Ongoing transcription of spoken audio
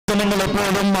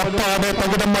എപ്പോഴും അപ്പാടെ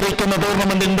പകിടം മറിക്കുന്ന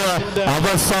ടൂർണമെന്റിന്റെ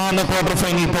അവസാന ക്വാർട്ടർ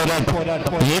ഫൈനൽ പോരാട്ടം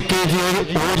AKG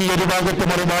ORIE ഒരു ഭാഗത്ത്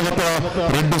മറുഭാഗത്ത്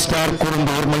റെഡ് സ്റ്റാർ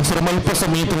കുറുന്തൂർ മത്സരം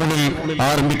അല്പസമയത്തിനുള്ളിൽ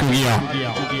ആരംഭിക്കുകയാണ്.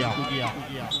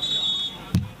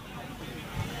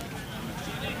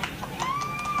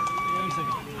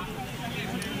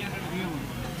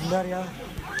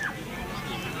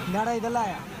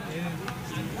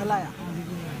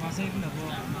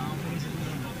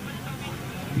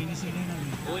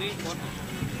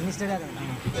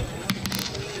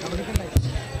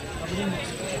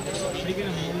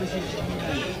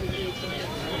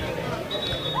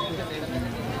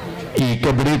 ഈ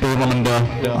കബഡി ടൂർണമെന്റ്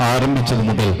ആരംഭിച്ചത്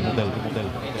മുതൽ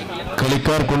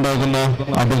കളിക്കാർക്കുണ്ടാകുന്ന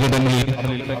അപകടങ്ങളിൽ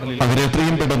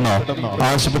അവരെത്രയും പെട്ടെന്ന്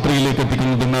ആശുപത്രിയിലേക്ക്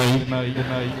എത്തിക്കുന്നതിനായി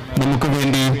നമുക്ക്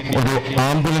വേണ്ടി ഒരു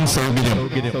ആംബുലൻസ് സൗകര്യം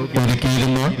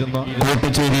ഒരുക്കിയിരുന്ന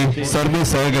കോട്ടച്ചേരി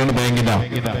സർവീസ് സഹകരണ ബാങ്കിന്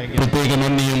പ്രത്യേക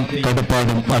നന്ദിയും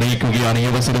കടപ്പാടും അറിയിക്കുകയാണ്. ഈ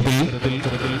അവസരത്തിൽ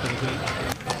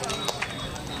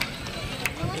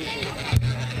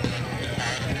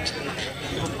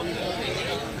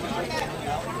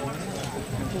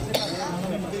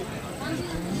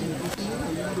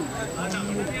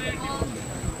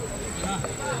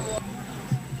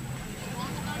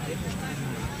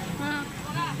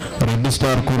റെഡ്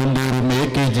സ്റ്റാർ കുറുന്തൂരും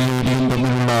AKG ORIEയും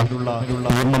തമ്മിലുള്ള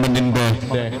ടൂർണമെന്റിന്റെ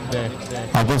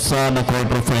അവസാന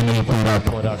ക്വാർട്ടർ ഫൈനൽ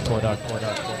പോരാട്ടം.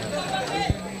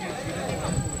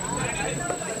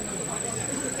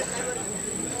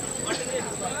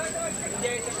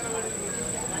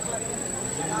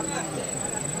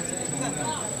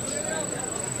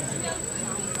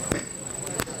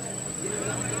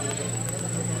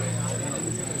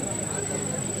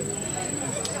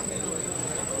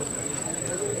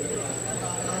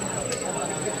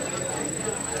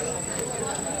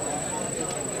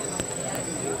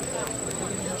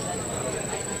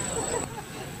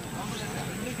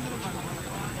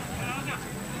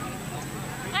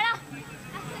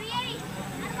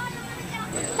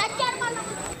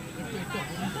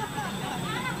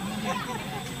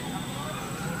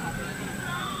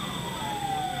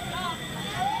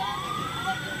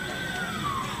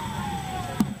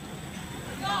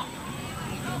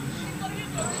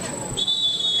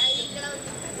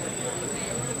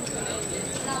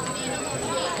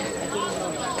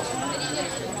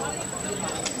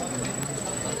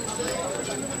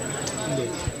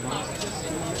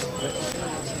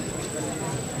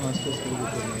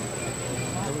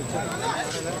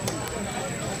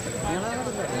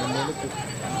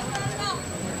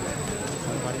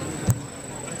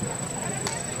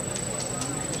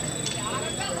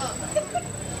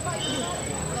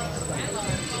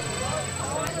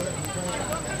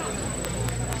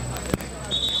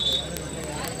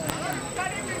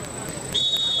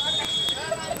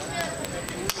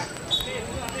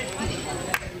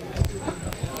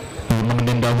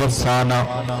 ടൂർണമെന്റിന്റെ അവസാന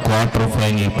ക്വാർട്ടർ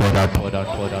ഫൈനൽ പോരാട്ടം.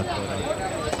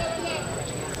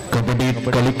 കബഡി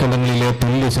കളിക്കളങ്ങളിലെ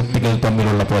തുല്യ ശക്തികൾ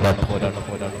തമ്മിലുള്ള പോരാട്ടം.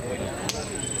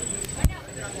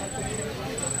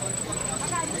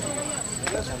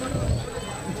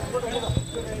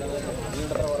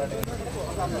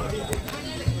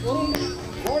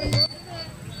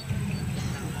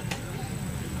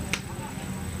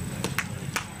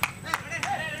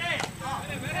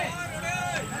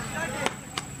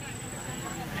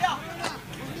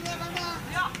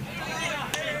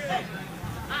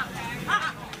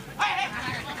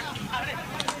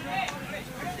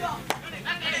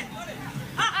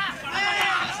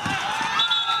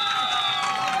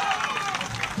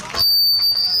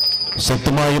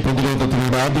 ശക്തമായ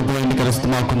പ്രതിരോധത്തിലൂടെ ആദ്യ point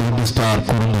കരസ്ഥമാക്കുന്ന red star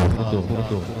Kurunthur.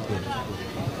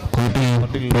 കോട്ടി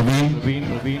Praveen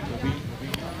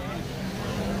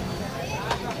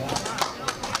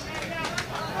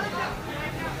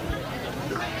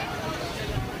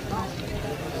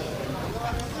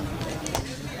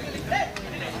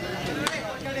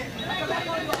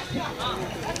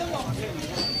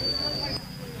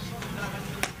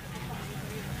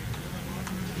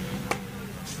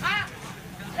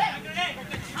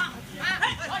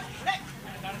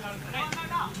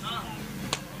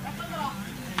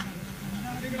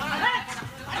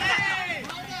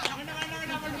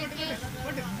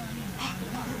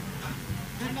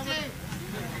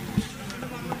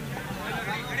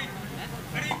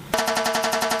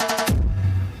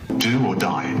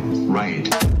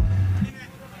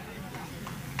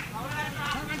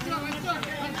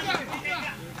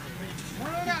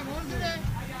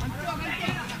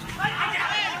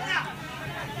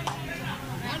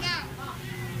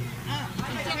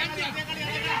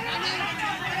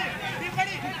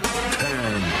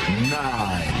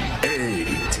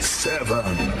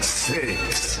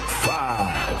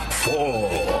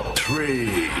 4,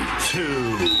 3, 2,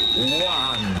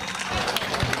 1.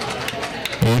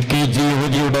 AKG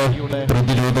ORIE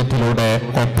പ്രതിരോധത്തിലൂടെ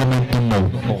ഒപ്പമെത്തുന്നു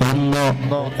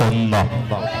 1-1.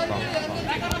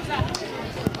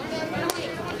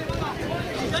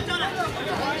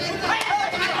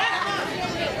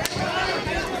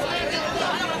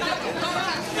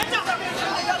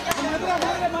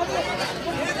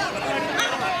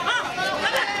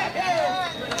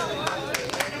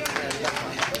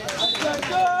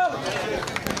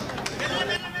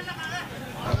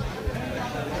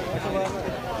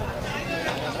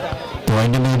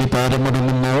 പോയിന്റ് നേടി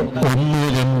താരമടങ്ങുന്നു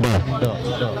 1-2.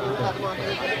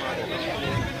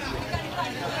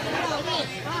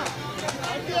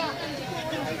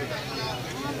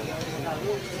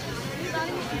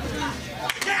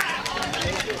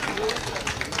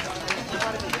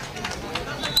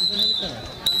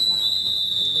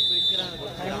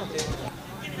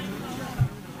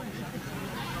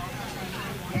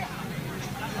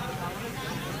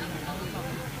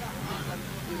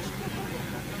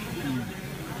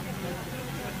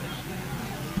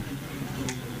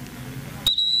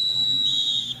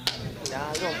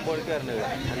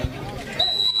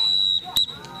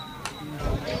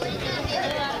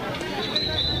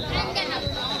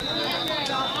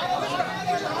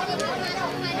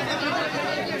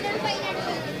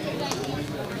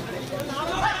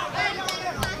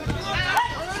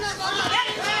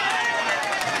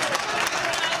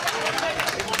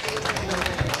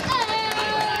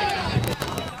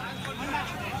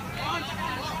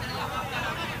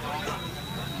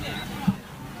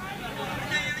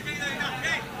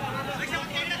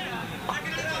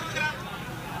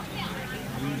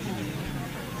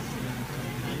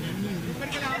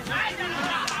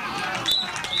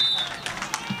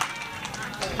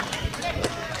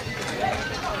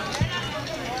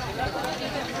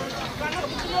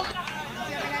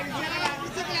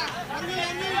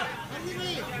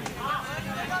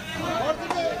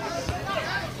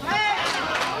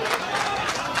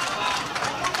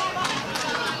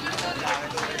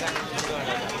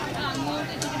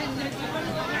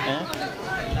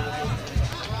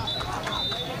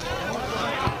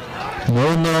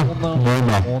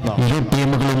 ഇരു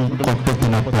ടീമുകളും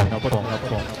ഒപ്പത്തിനൊപ്പം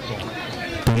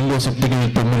തുല്യ ശക്തികൾ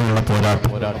തമ്മിലുള്ള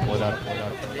പോരാട്ടം.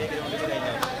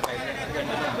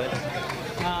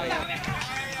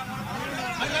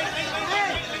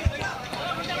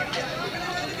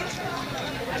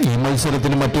 ഈ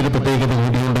മത്സരത്തിന് മറ്റൊരു പ്രത്യേകത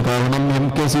കൂടിയുണ്ട്. കാരണം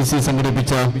MKCC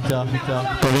സംഘടിപ്പിച്ച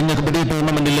കഴിഞ്ഞ കബഡി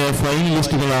ടൂർണമെന്റിലെ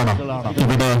ഫൈനലിസ്റ്റുകളാണ്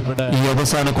ഇവിടെ ഈ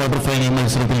അവസാന ക്വാർട്ടർ ഫൈനൽ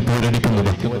മത്സരത്തിൽ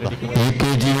പോരടിക്കുന്നത്.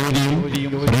 AKG ORIEയും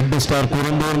റെഡ് സ്റ്റാർ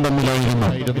കുറുന്തൂറും തമ്മിലായിരുന്നു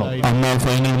അന്ന്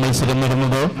ഫൈനൽ മത്സരം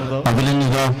നടന്നത്. അതിൽ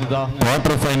നിന്ന്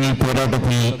ക്വാർട്ടർ ഫൈനൽ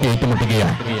പോരാട്ടത്തിൽ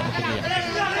ഏറ്റുമുട്ടുകയാണ്.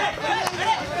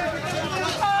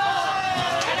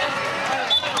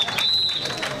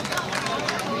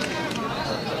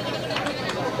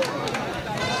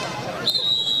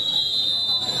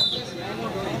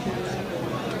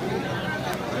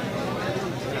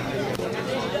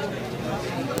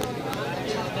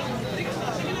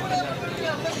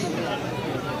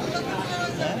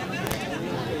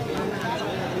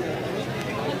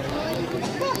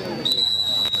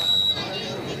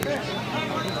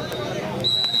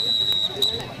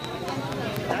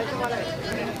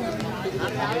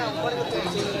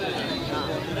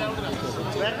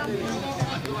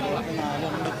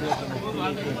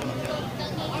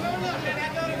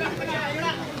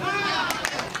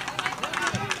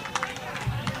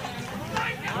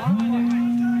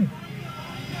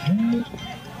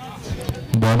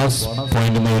 ബോണസ്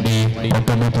പോയിന്റ് നേടി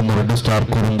ഒപ്പമെത്തുന്ന റെഡ് സ്റ്റാർ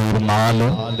കുറുന്തൂർ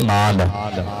 4-4.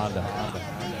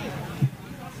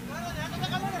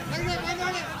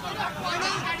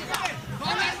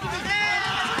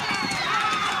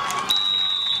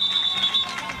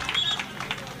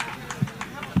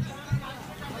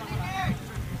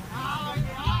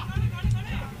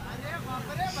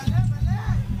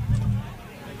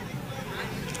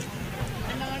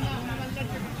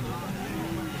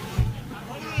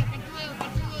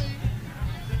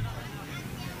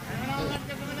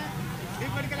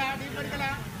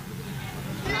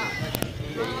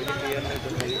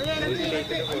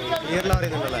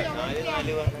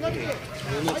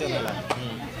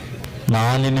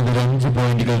 നാലിന് 5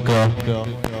 പോയിന്റുകൾക്ക്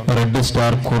റെഡ്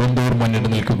സ്റ്റാർ കുറുന്തൂർ മുന്നിട്ട്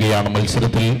നിൽക്കുകയാണ്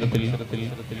മത്സരത്തിൽ.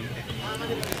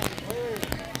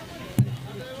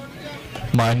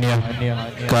 മാന്യ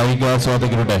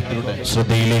കായികാസ്വാദകരുടെ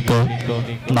ശ്രദ്ധയിലേക്ക്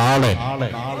നാളെ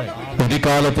ഒരു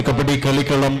കാലത്ത് കബഡി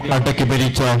കളിക്കളം അടക്കി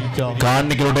ഭരിച്ച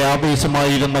കാണികളുടെ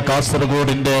ആവേശമായിരുന്ന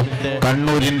കാസർഗോഡിന്റെ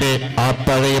കണ്ണൂരിന്റെ ആ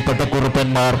തഴയപ്പെട്ട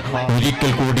കുറുപ്പന്മാർ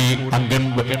ഒരിക്കൽ കൂടി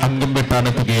അംഗം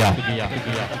വെട്ടാനെത്തുകയാണ്.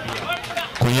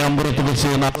 കൊയ്യാമ്പുറത്ത് വെച്ച്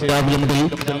രാവിലെ മുതൽ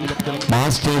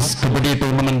മാസ്റ്റേഴ്സ് കബഡി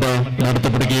ടൂർണമെന്റ്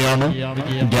നടത്തപ്പെടുകയാണ്.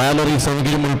 ഗാലറി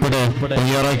സൗകര്യം ഉൾപ്പെടെ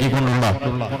തയ്യാറാക്കിക്കൊണ്ടുള്ള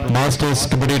മാസ്റ്റേഴ്സ്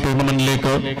കബഡി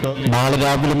ടൂർണമെന്റിലേക്ക് നാളെ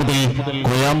രാവിലെ മുതൽ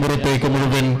കൊയ്യാമ്പുറത്തേക്ക്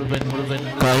മുഴുവൻ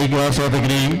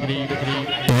കായികാസ്വാദകരെയും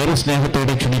ഏറെ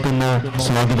സ്നേഹത്തോടെ ക്ഷണിക്കുന്നു,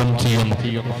 സ്വാഗതം ചെയ്യുന്നു.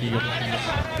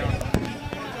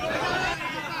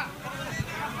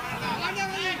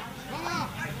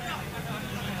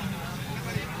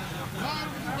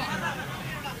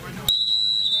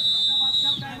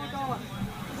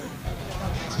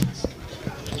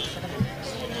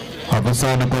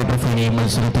 അവസാന ക്വാർട്ടർ ഫൈനൽ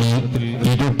മത്സരത്തിൽ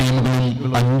ഇരു ടീമുകളും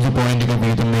 5 പോയിന്റുകൾ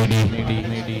വീതം നേടി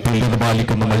തുല്യത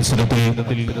പാലിക്കുന്ന മത്സരത്തിൽ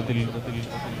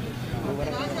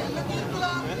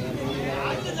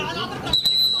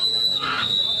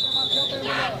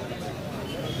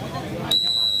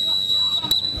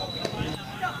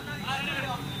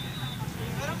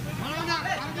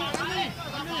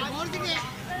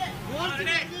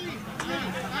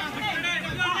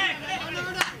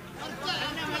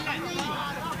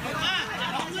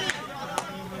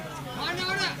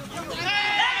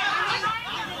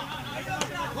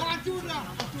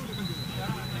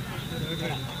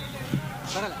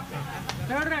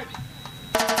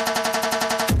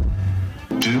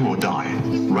Do or die,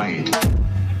 raid.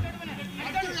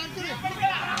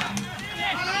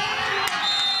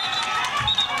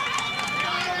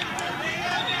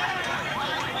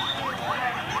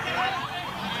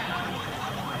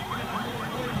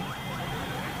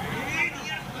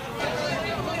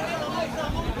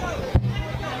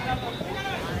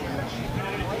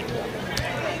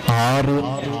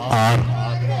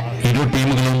 ഇരു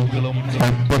ടീമുകളും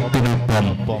ഒപ്പത്തിനൊപ്പം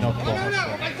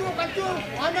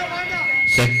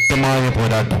ശക്തമായ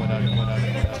പോരാട്ടം.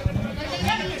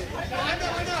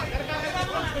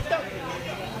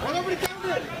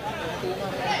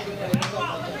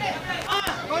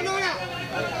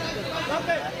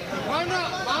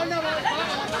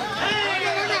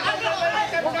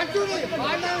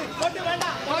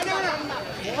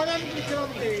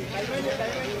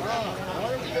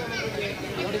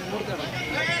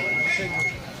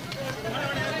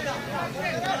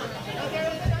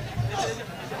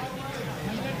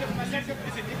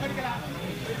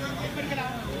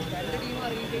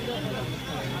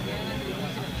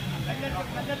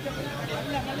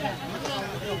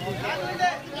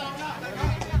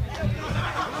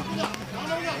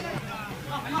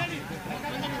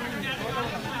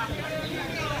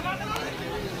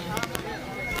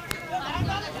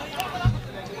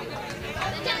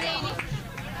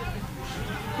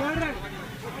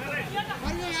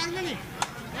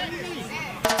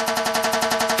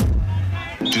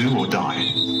 Do or die,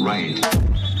 raid.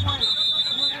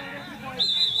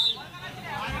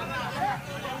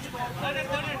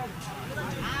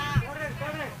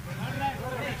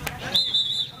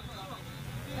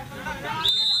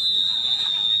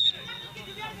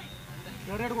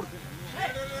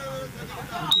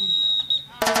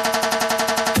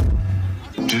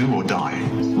 Do or die,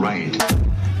 raid.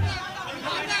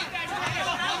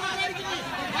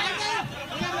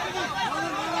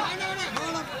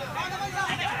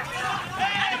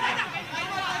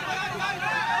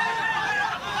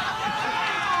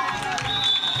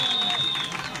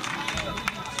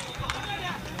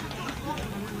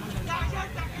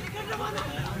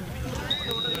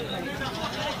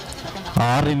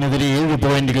 ആറിനെതിരെ 7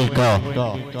 പോയിന്റുകൾക്ക്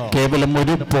കേവലം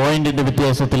 1 പോയിന്റിന്റെ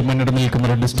വ്യത്യാസത്തിൽ മുന്നിട്ട്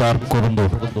നിൽക്കുന്ന റെഡ് സ്റ്റാർ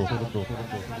കുറുന്തൂർ.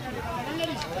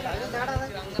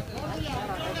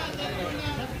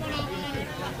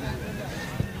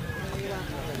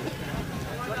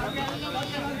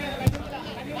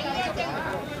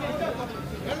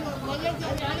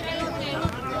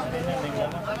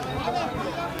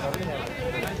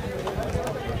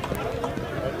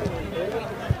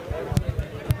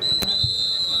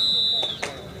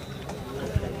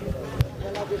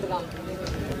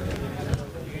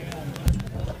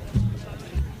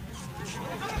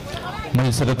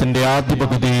 മത്സരത്തിന്റെ ആദ്യ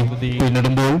പകുതി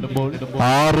പിന്നിടുമ്പോൾ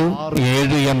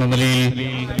 6-7 എന്ന നിലയിൽ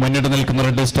മുന്നിട്ട് നിൽക്കുന്ന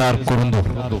റെഡ് സ്റ്റാർ കുറുന്തൂർ.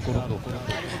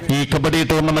 ഈ കബഡി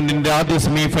ടൂർണമെന്റിന്റെ ആദ്യ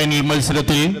സെമിഫൈനൽ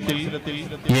മത്സരത്തിൽ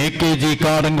AKG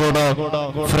കാടങ്കോട്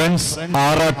ഫ്രണ്ട്സ്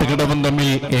ആറാട്ടുകടവും തമ്മിൽ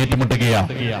ഏറ്റുമുട്ടുകയാണ്.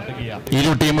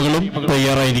 ഇരു ടീമുകളും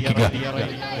തയ്യാറായിരിക്കുക.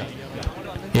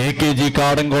 AKG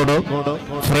കാടങ്കോട്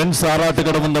ഫ്രണ്ട്സ്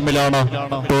ആറാട്ടുകടവും തമ്മിലാണ്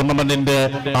ടൂർണമെന്റിന്റെ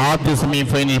ആദ്യ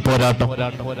സെമിഫൈനൽ പോരാട്ടം.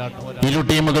 ഇരു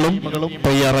ടീമുകളും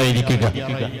തയ്യാറായിരിക്കുക.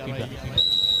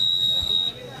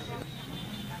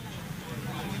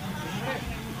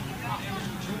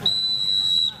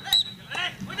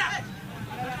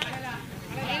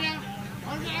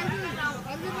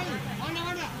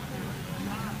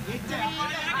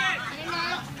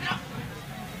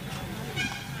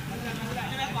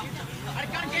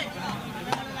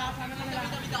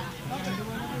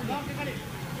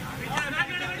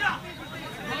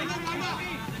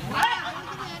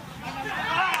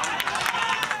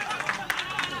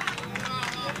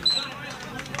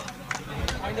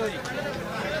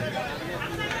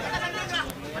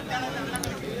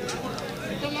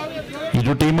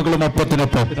 ഇരു ടീമുകളും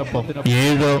ഒപ്പത്തിനൊപ്പം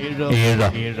 7-7.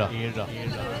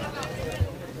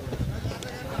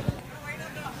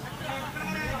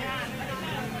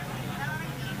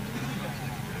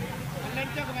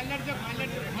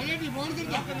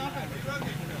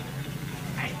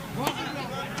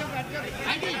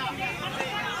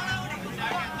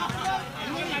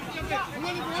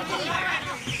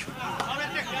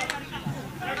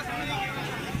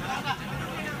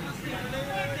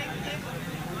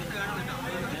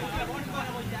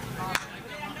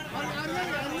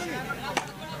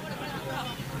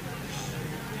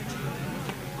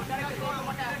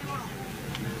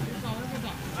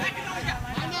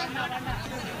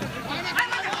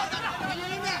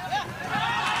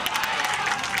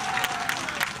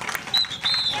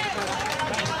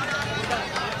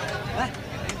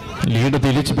 ലീഡ്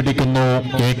തിരിച്ചു പിടിക്കുന്നു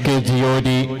AKG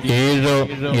ORIE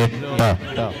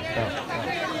 7-8.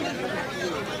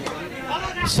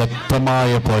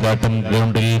 ശക്തമായ പോരാട്ടം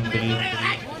ഗ്രൗണ്ടിൽ.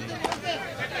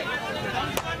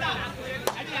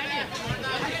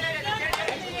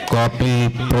 കോർട്ടിൽ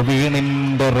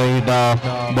പ്രവീണിന്റെ റൈഡ്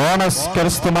ബോണസ്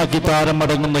കരസ്ഥമാക്കി താരം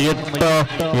മടങ്ങുന്നു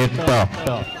 8-8.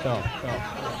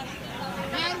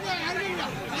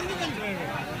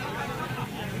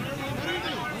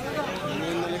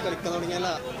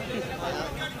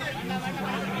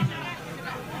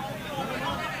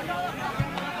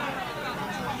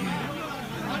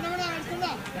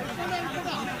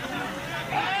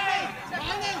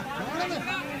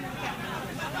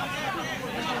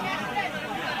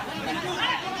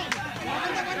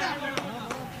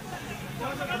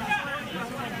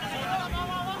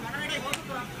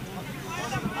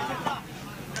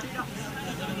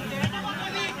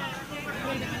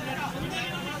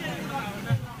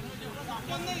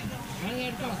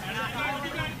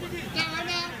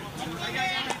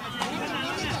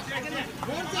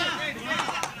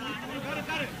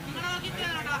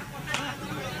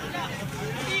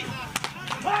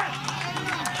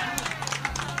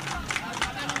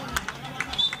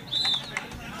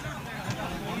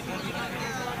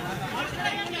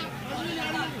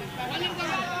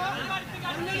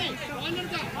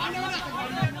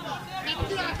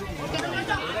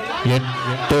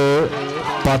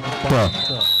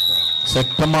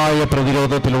 ശക്തമായ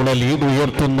പ്രതിരോധത്തിലൂടെ ലീഡ്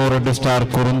ഉയർത്തുന്നു red star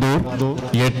Kurunthur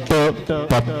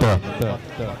 8-10.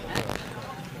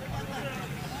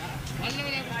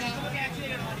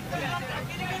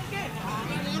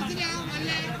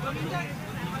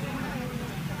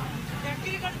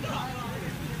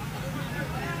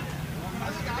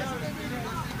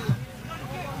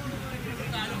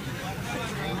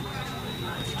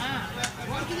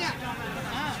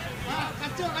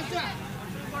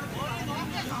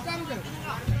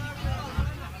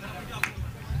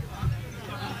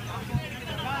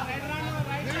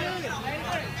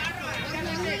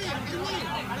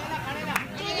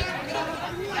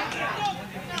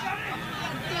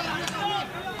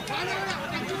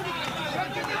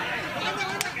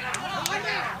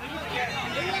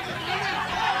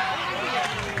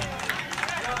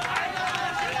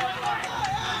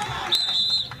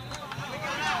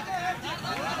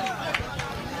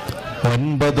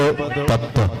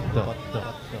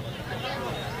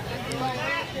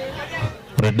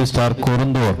 Red star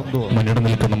Kurunthur മുന്നിട്ട്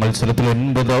നിൽക്കുന്ന മത്സരത്തിൽ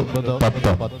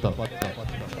 9-10.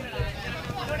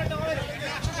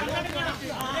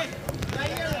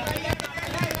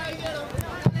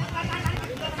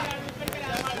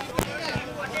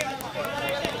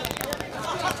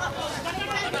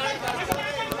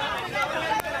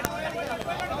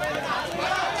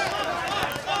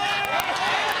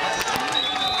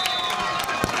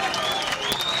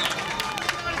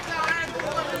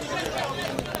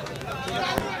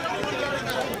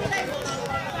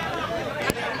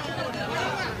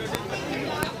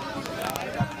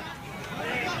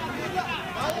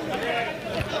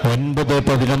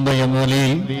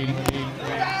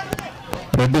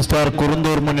 റെഡ് സ്റ്റാർ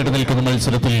കുറുന്തൂർ മുന്നിട്ട് നിൽക്കുന്ന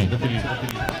മത്സരത്തിൽ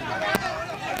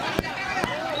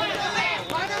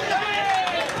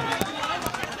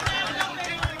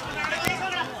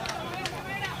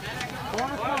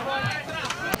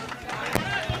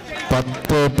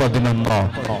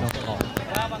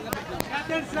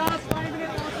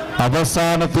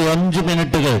അവസാനത്തെ 5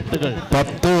 മിനിറ്റുകൾ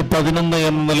 10-11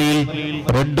 എന്ന നിലയിൽ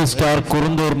റെഡ് സ്റ്റാർ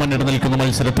കുറുന്തൂർ മുന്നിട്ട് നിൽക്കുന്ന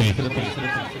മത്സരത്തിൽ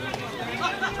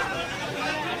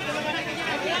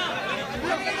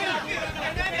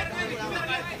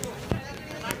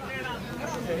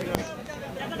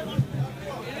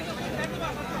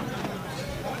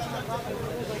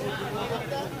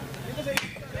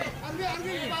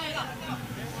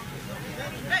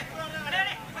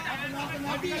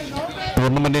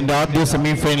ടൂർണമെന്റിന്റെ ആദ്യ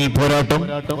സെമിഫൈനൽ പോരാട്ടം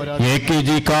AKG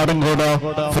കാടൻകോട്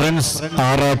ഫ്രണ്ട്സ്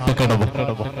ആറാട്ടുകടവ്.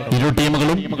 ഇരു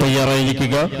ടീമുകളും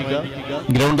തയ്യാറായിരിക്കുക.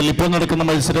 ഗ്രൗണ്ടിൽ ഇപ്പോൾ നടക്കുന്ന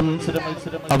മത്സരം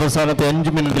അവസാനത്തെ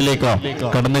 5 മിനിറ്റിലേക്ക്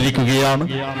കടന്നിരിക്കുകയാണ്.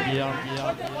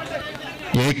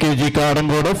 AKG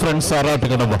കാടൻകോട് friends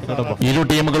Arattukadavu. ഇരു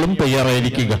ടീമുകളും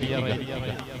തയ്യാറായിരിക്കുക.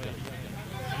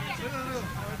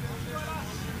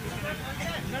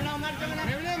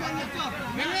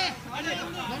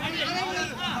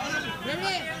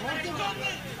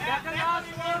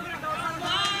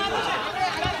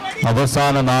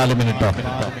 അവസാന 4 മിനിറ്റ്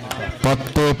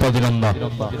 10-11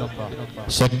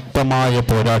 ശക്തമായ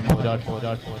പോരാട്ടം.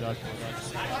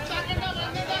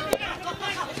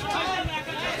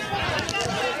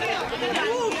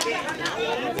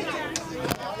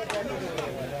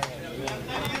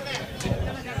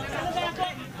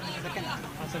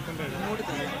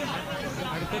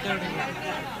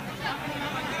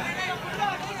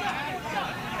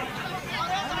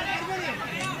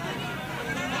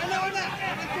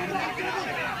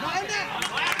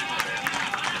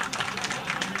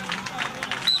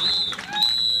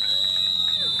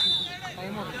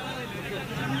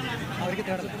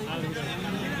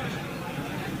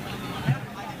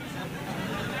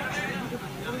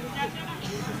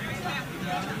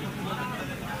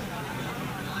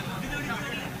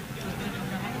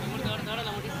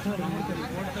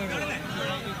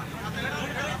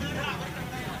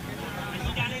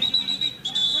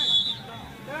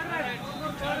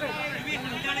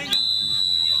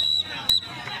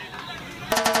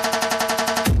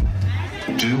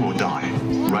 Do or die.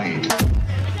 Raid.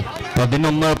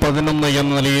 11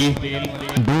 എന്ന നിലയിൽ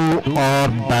do or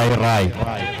die ride.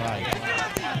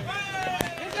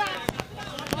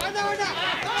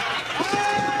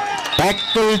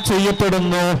 Tackle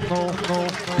ചെയ്യപ്പെടുന്നു.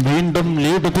 വീണ്ടും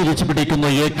ലീഡ് തിരിച്ചു പിടിക്കുന്നു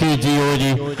AKG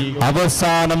ORIE.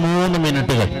 അവസാന 3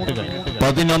 മിനിറ്റുകൾ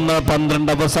 11-12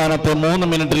 അവസാനത്തെ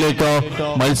 3 മിനിറ്റിലേക്ക്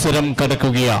മത്സരം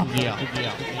കടക്കുകയാണ്.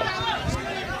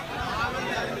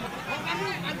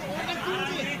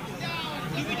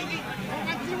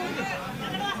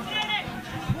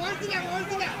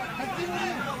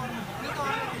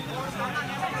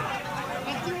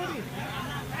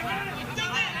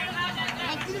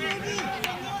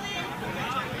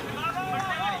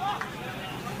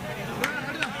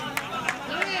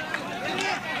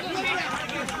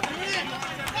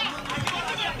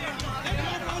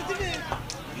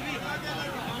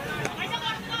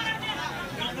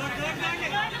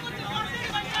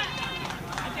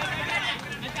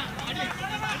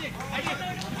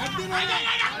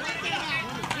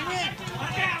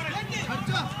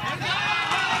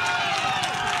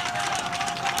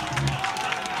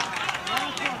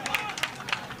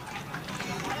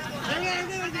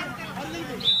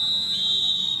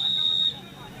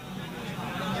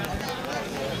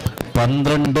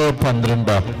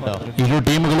 ഇരു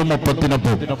ടീമുകളും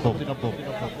ഒപ്പത്തിനൊപ്പം.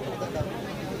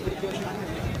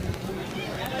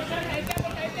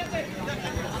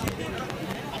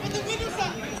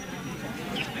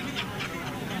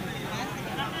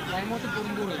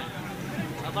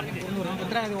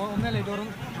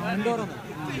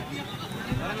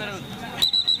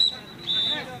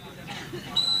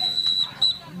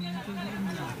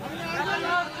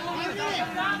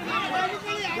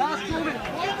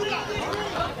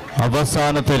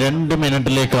 അവസാനത്തെ 2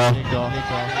 മിനിറ്റിലേക്ക്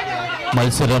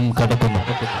മത്സരം കടക്കുന്നു.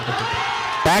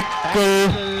 ടാക്കിൾ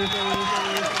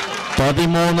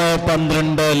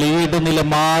 13-12 ലീഡ് നില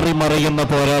മാറി മറിയുന്ന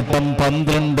പോരാട്ടം.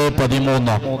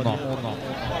 12-13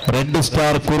 റെഡ്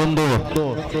സ്റ്റാർ കുറുന്തൂർ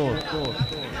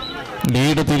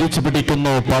ലീഡ് തിരിച്ചു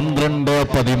പിടിക്കുന്നു.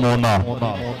 12-13.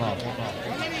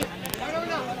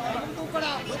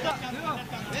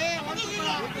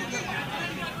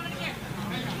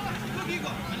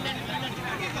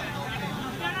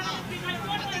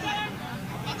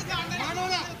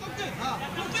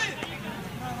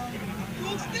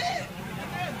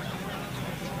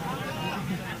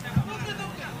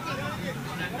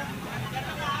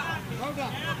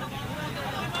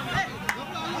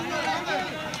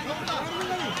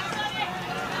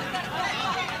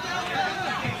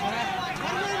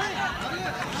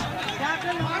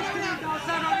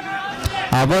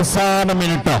 അവസാന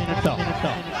മിനിറ്റ്.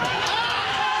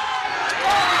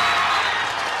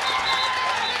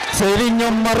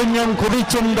 ചെരിഞ്ഞും മറിഞ്ഞും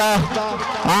കുതിച്ചുണ്ട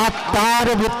ആ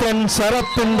താരപുത്രൻ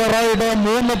ശരത്തിന്റെ റൈഡ്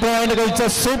 3 പോയിന്റ് കഴിച്ച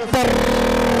സൂപ്പർ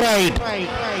റൈഡ്.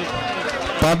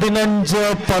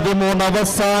 15-13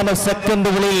 അവസാന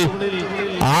സെക്കൻഡുകളിൽ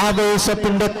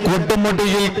ആവേശത്തിന്റെ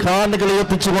കൊടുമുടിയിൽ കാലുകളെ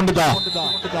എത്തിച്ചുകൊണ്ടിതാ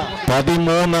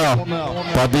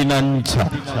 13-15.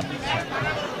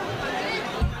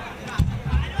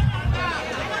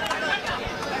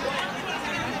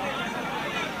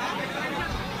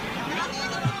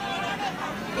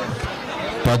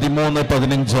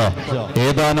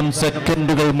 ഏതാനും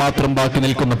സെക്കൻഡുകൾ മാത്രം ബാക്കി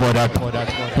നിൽക്കുന്ന പോരാട്ടം.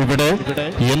 ഇവിടെ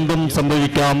എന്തും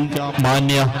സംഭവിക്കാം.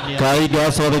 മാന്യ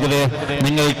കായികാസ്വാദകരെ,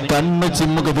 നിങ്ങൾ കണ്ണ്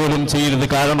ചിമ്മുക പോലും ചെയ്യരുത്.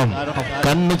 കാരണം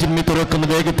കണ്ണ് ചിമ്മി തുറക്കുന്ന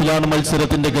വേഗത്തിലാണ്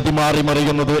മത്സരത്തിന്റെ ഗതി മാറി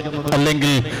മറിയുന്നത്.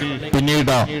 അല്ലെങ്കിൽ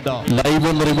പിന്നീട് ലൈവ്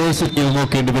ഒന്ന് റിവേഴ്സ് ചെയ്ത്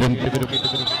നോക്കേണ്ടി വരും.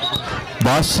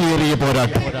 വാശിയേറിയ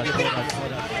പോരാട്ടം.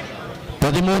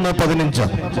 13-15.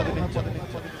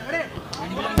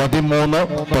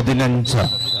 13-15.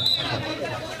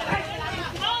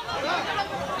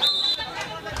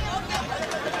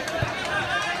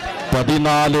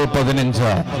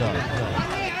 14-15.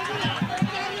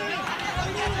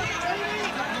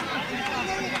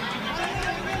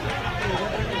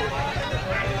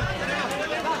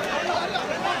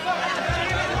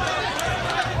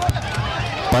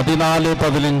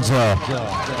 14-15.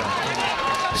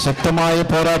 ശക്തമായ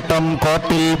പോരാട്ടം.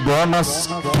 കോർട്ടിൽ ബോണസ്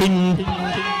കിങ്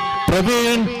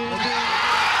പ്രവീൺ.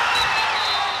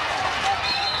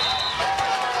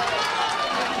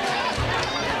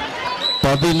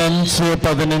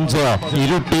 (15-15)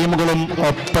 ഇരു ടീമുകളും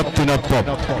ഒപ്പത്തിനൊപ്പം.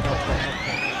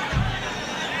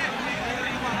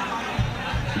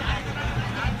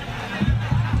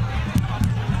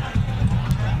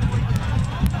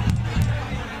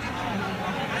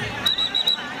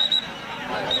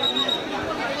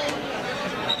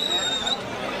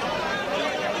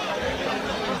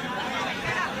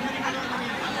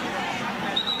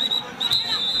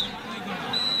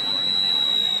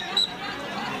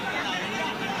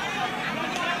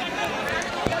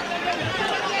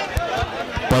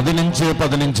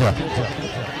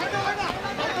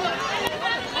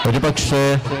 ഒരുപക്ഷെ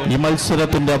ഈ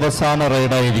മത്സരത്തിന്റെ അവസാന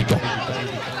റൈഡായിരിക്കാം.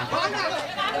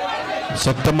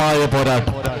 ശക്തമായ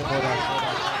പോരാട്ടം.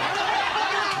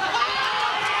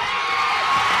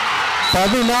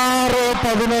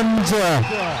 16-15.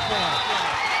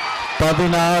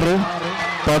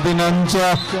 16-15.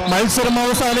 മത്സരം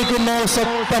അവസാനിക്കുന്നു.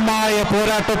 ശക്തമായ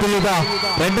പോരാട്ടത്തിൽ ഇതാ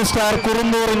റെഡ് സ്റ്റാർ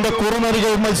കുറുന്തൂറിന്റെ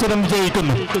കുറുനരികൾ മത്സരം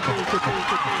വിജയിക്കുന്നു.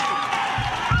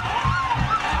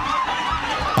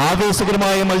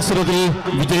 ആവേശകരമായ മത്സരത്തിൽ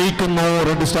വിജയിക്കുന്നു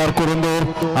റെഡ് സ്റ്റാർ കുറുന്തൂർ.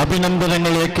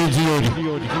 അഭിനന്ദനങ്ങൾ AKG ORIE.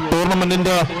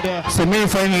 ടൂർണമെന്റിന്റെ സെമി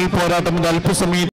ഫൈനൽ പോരാട്ടം അല്പസമയം